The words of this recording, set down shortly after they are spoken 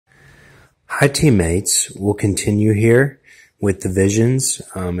Hi, teammates. We'll continue here with the visions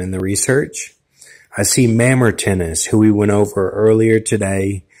and the research. I see Mamertinus, who we went over earlier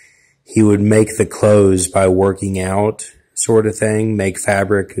today. He would make the clothes by working out, sort of thing, make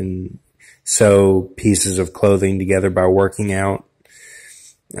fabric and sew pieces of clothing together by working out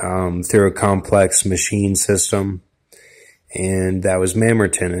through a complex machine system. And that was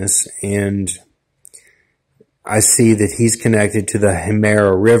Mamertinus. And I see that he's connected to the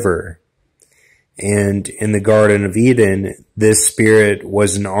Himera River. And in the Garden of Eden, this spirit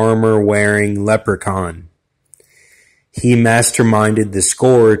was an armor-wearing leprechaun. He masterminded the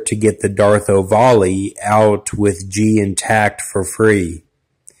score to get the Dartho volley out with G intact for free.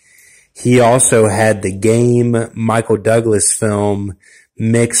 He also had the game Michael Douglas film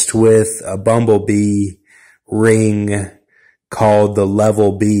mixed with a bumblebee ring called the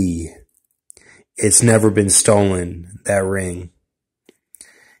Level B. It's never been stolen, that ring.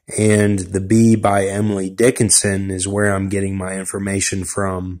 And The Bee by Emily Dickinson is where I'm getting my information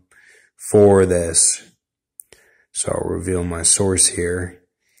from for this. So I'll reveal my source here.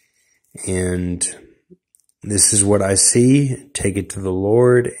 And this is what I see. Take it to the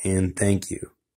Lord and thank you.